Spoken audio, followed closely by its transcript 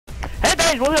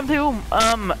guys, welcome to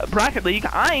Rocket League.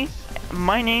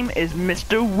 My name is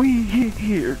Mr.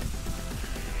 Weird,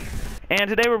 and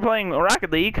today we're playing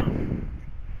Rocket League.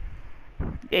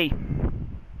 Yay!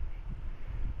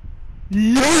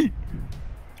 Yay!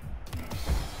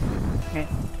 Okay.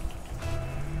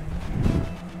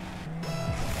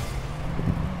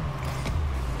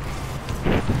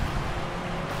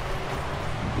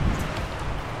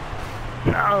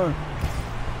 No.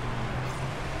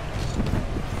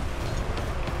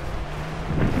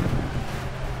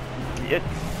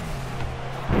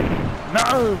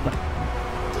 No!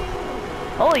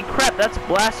 Holy crap, that's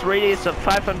blast radius of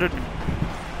 500.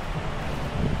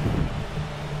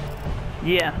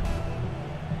 Yeah.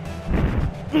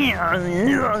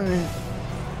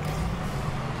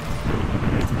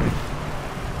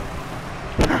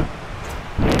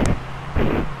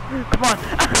 Come on.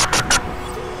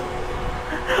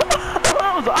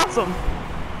 That was awesome.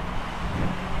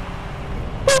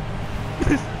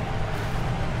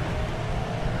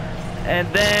 And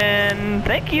then,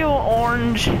 thank you,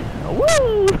 Orange.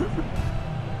 Woo!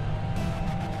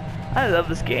 I love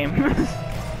this game.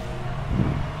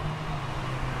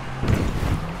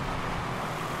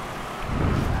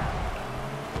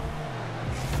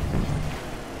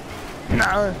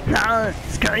 No,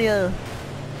 screw you.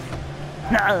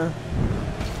 No.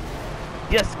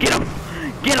 Yes, get him,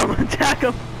 attack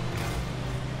him.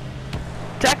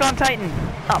 Attack on Titan.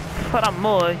 Oh, put on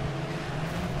boy.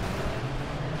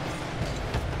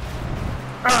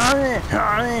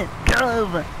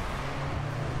 Go!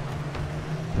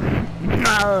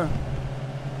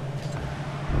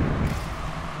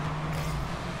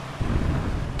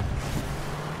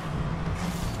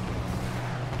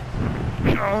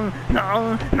 No!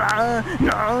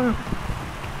 No!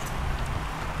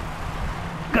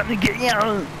 Gonna get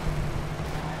you!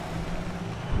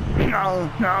 No!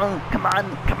 Come on!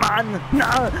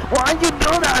 No! Why'd you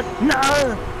do that?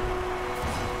 No!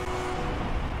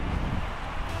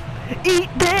 Eat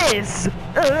this!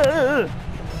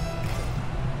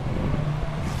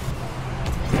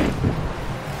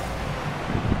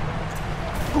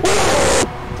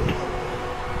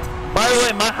 By the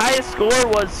way, my highest score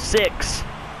was 6.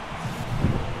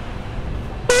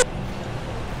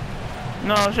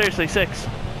 No, seriously, 6.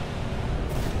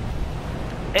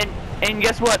 And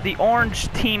guess what? The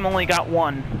orange team only got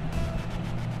 1.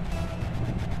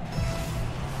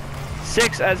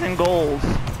 6 as in goals.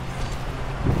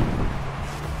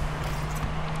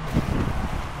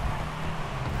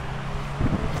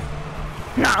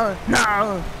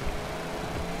 No!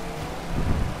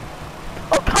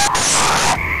 Oh, come on!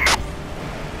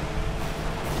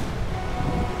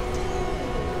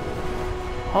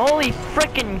 Holy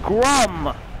frickin'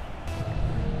 grum!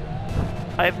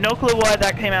 I have no clue why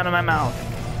that came out of my mouth.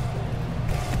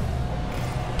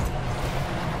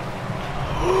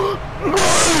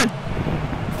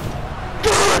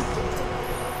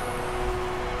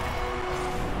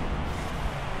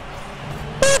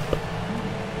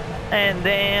 And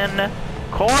then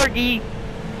Corgi.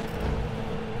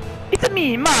 It's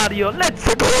me, Mario.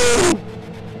 Let's go.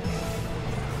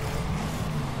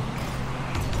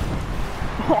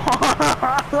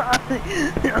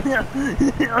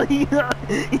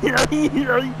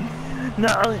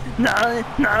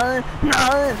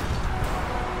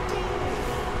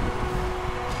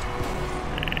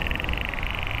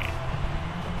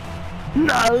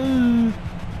 No.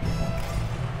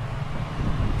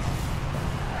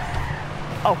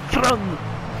 Oh, front!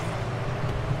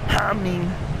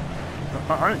 Humming!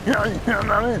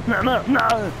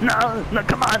 No,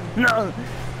 come on, no!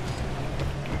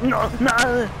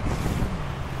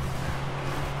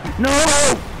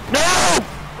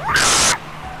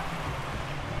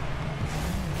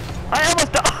 I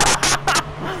almost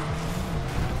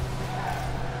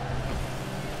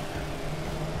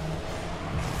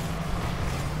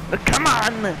come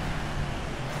on!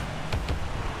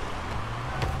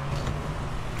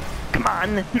 Come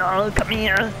on, no, come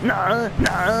here, no.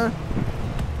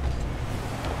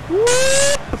 Woo!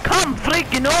 Come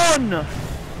freaking on!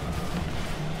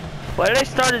 Why did I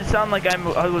start to sound like I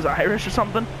was Irish or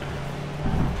something?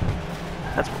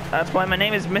 That's why my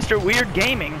name is Mr. Weird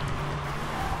Gaming.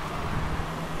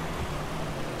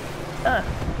 Yeah,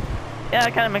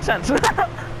 that kind of makes sense.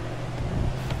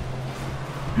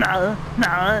 No,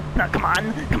 come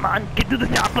on, get to the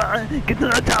chopper, get to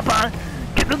the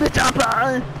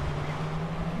chopper.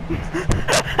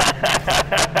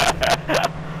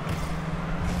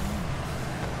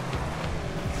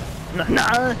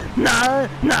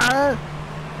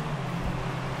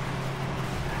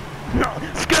 No,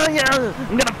 screw you!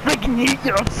 I'm gonna freaking eat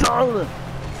your soul!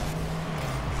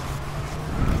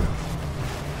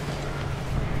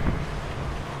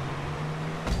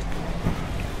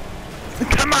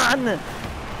 on!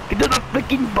 Get to the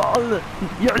freaking ball!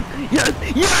 Yes!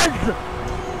 Yes! Yes!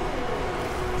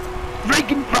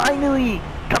 Freaking finally!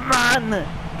 Come on!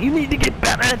 You need to get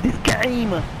better at this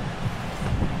game!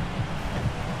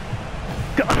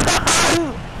 Come on!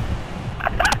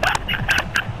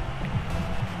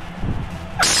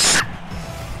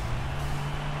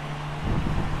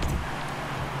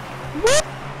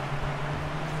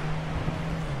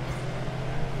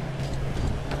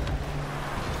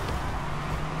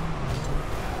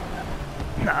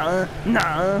 No,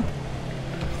 no.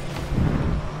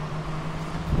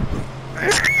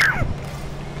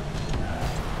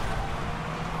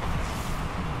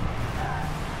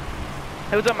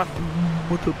 Hey, what's up, man?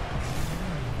 What's up?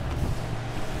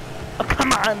 Oh,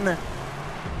 come on!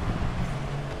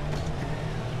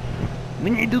 We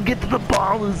need to get to the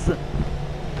balls.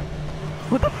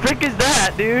 What the frick is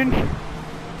that, dude?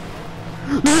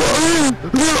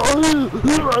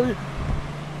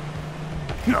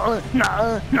 No, no,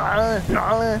 no,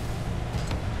 no.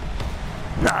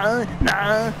 No,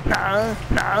 no, no,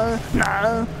 no,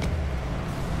 no.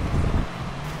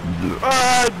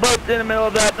 I bumped in the middle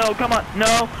of that. No, come on.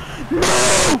 No.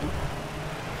 No!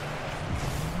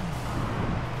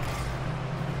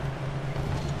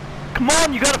 Come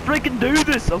on, you gotta freaking do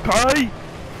this, okay?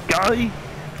 Guy.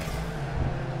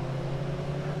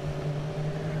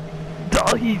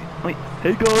 Wait,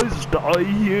 hey guys, it's Die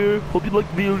here. Hope you like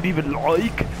the video, leave a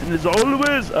like. And as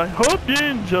always, I hope you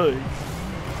enjoy.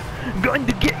 I'm going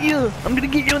to get you. I'm gonna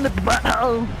get you in the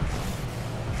butthole.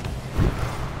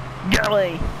 Get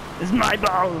away. It's my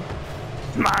ball.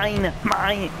 It's mine.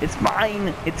 Mine. It's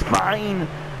mine. It's fine.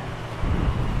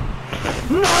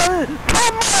 No!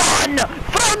 Come on! No!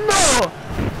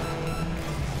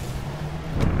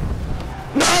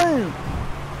 No!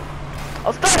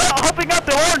 I'll start helping out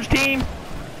the orange team.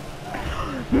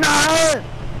 No!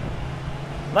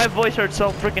 My voice hurts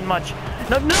so freaking much.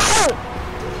 No! No!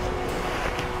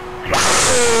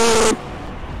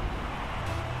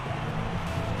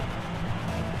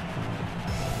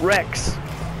 Rex.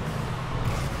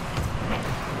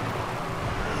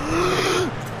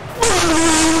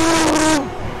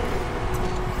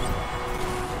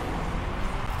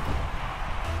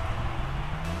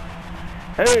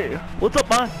 Hey, what's up,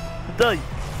 man? Die.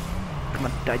 Come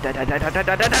on, die, die, die, die, die, die,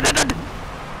 die, die, die, die.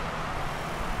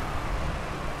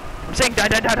 I'm saying die,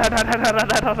 die, die, die, die,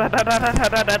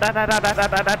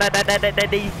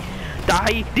 die,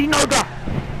 die, Dinoga.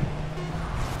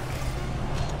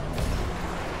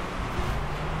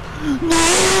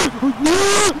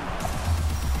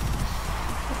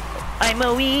 I'm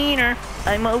a wiener.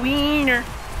 I'm a wiener.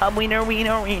 I'm wiener,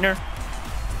 wiener, wiener.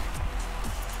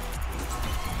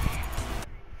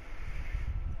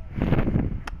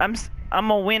 I'm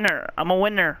a winner. I'm a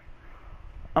winner.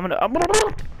 I'm gonna.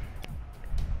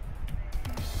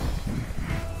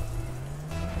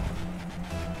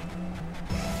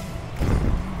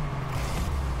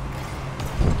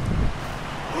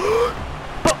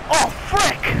 But oh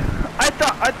frick! I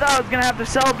thought I was gonna have to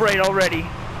celebrate already.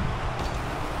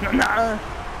 Nah.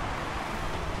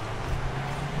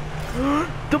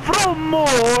 To throw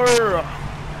more.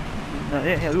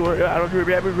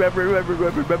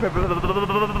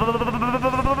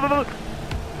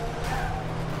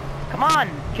 Come on,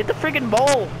 get the friggin'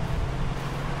 ball.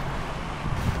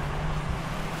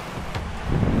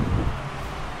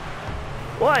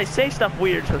 Well, I say stuff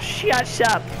weird, so shut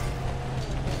up.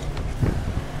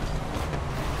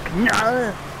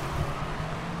 No.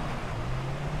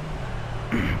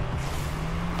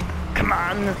 Come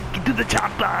on, get to the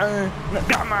chopper.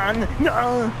 Come on,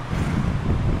 no.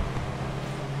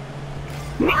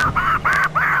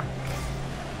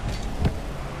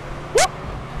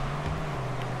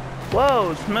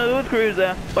 Whoa, smooth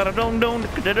cruiser. But I don't know.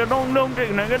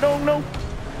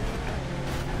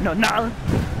 No, no. No.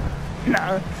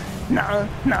 No. No.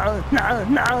 No. No.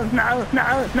 No. No.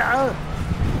 No. No.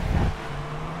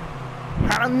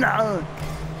 Oh no.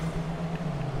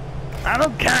 I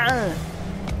don't care.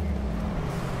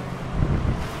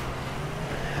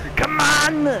 Come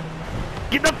on.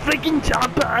 Get the freaking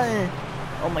chopper.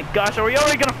 Oh my gosh, are we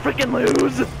already gonna freaking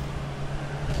lose?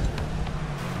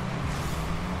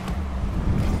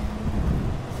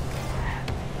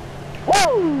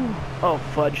 Whoa! Oh,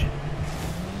 fudge.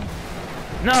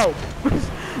 No!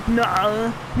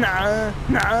 No! No!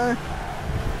 No!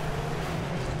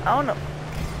 Oh no!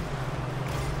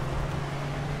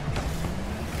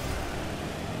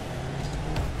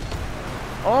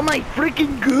 Oh my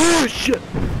freaking gosh!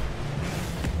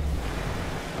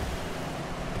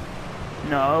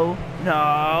 No,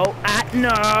 no,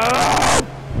 no!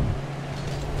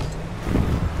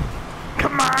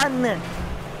 Come on!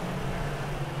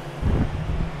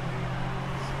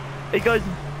 Hey guys,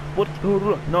 what? No,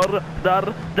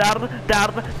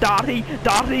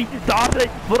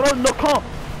 come.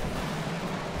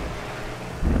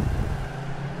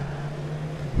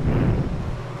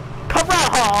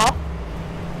 Karaha!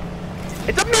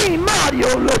 It's a me,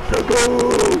 Mario. Let's go.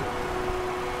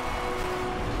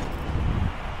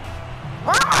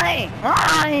 Why?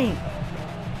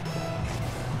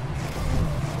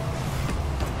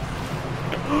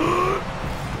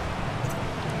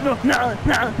 No.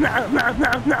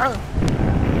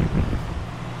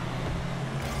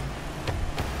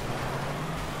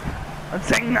 I'm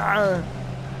saying no.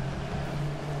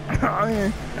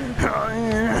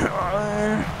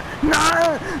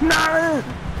 No.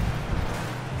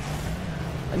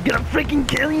 I'm gonna freaking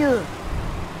kill you.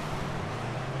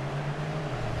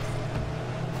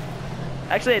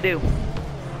 Actually, I do.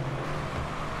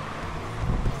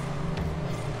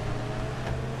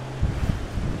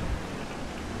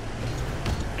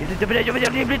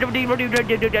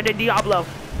 Diablo.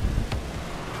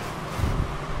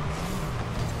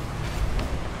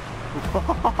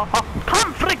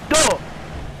 Come frick door.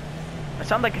 I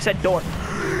sound like I said door.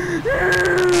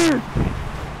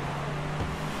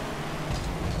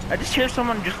 I just hear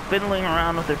someone just fiddling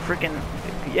around with their freaking.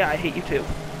 Yeah, I hate you too.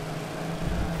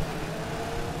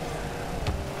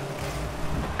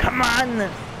 Come on.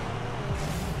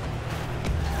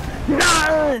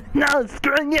 No,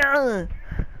 screw you.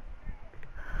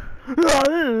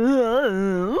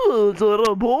 It's a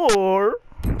little bore.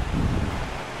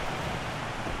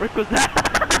 Rick was that?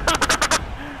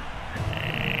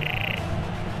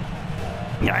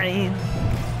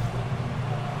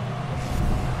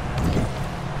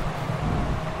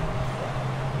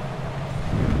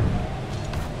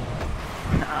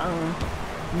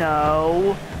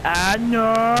 No.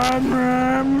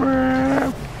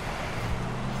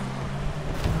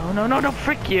 No,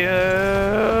 frick you.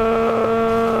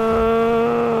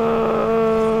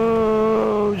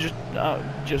 Just,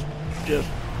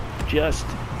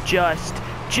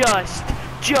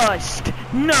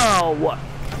 no.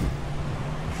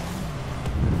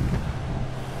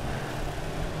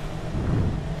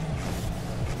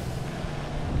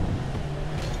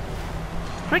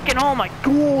 Freaking, oh my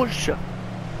gosh.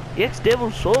 The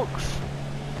ex-devil sucks.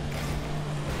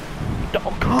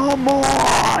 Oh, come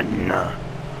on.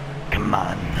 Come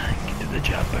on, get to the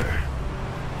chopper.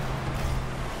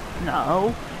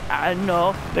 No,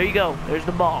 no. There you go. There's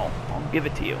the ball. I'll give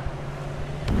it to you.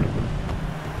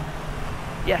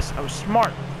 Yes, I was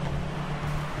smart.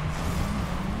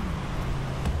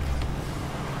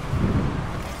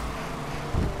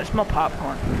 I smell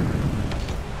popcorn.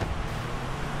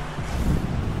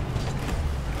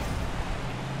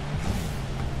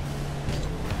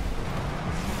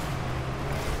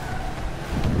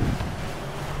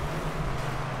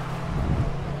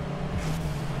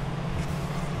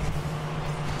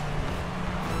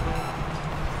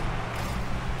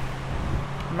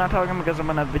 I'm not talking because I'm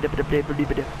gonna video.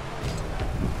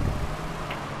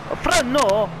 A friend,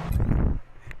 no.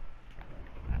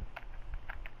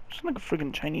 It's like a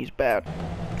friggin' Chinese bat.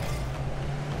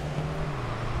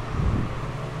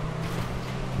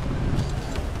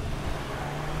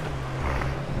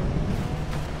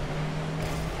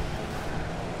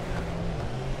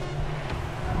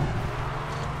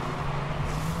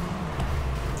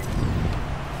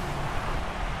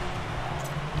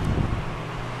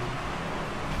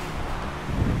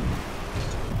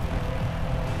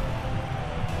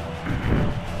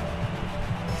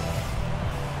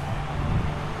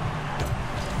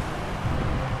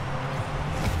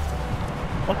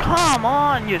 Well, come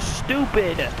on, you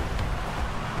stupid!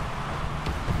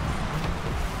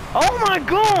 Oh my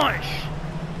gosh!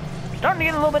 I'm starting to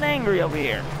get a little bit angry over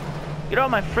here. Get out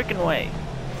of my freaking way.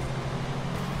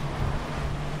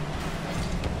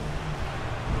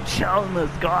 Sheldon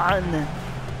is gone.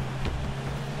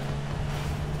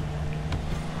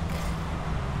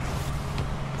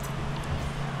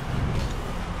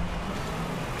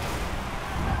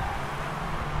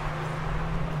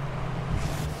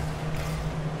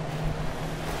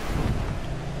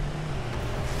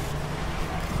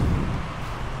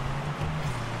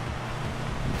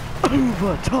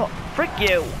 Over top. Frick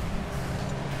you.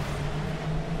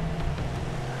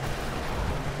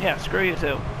 Yeah, screw you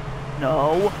too.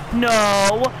 No.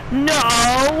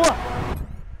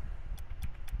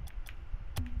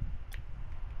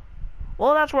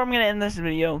 Well, that's where I'm gonna end this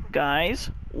video, guys.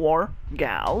 Or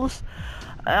gals.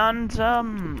 And,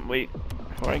 wait,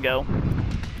 before I go.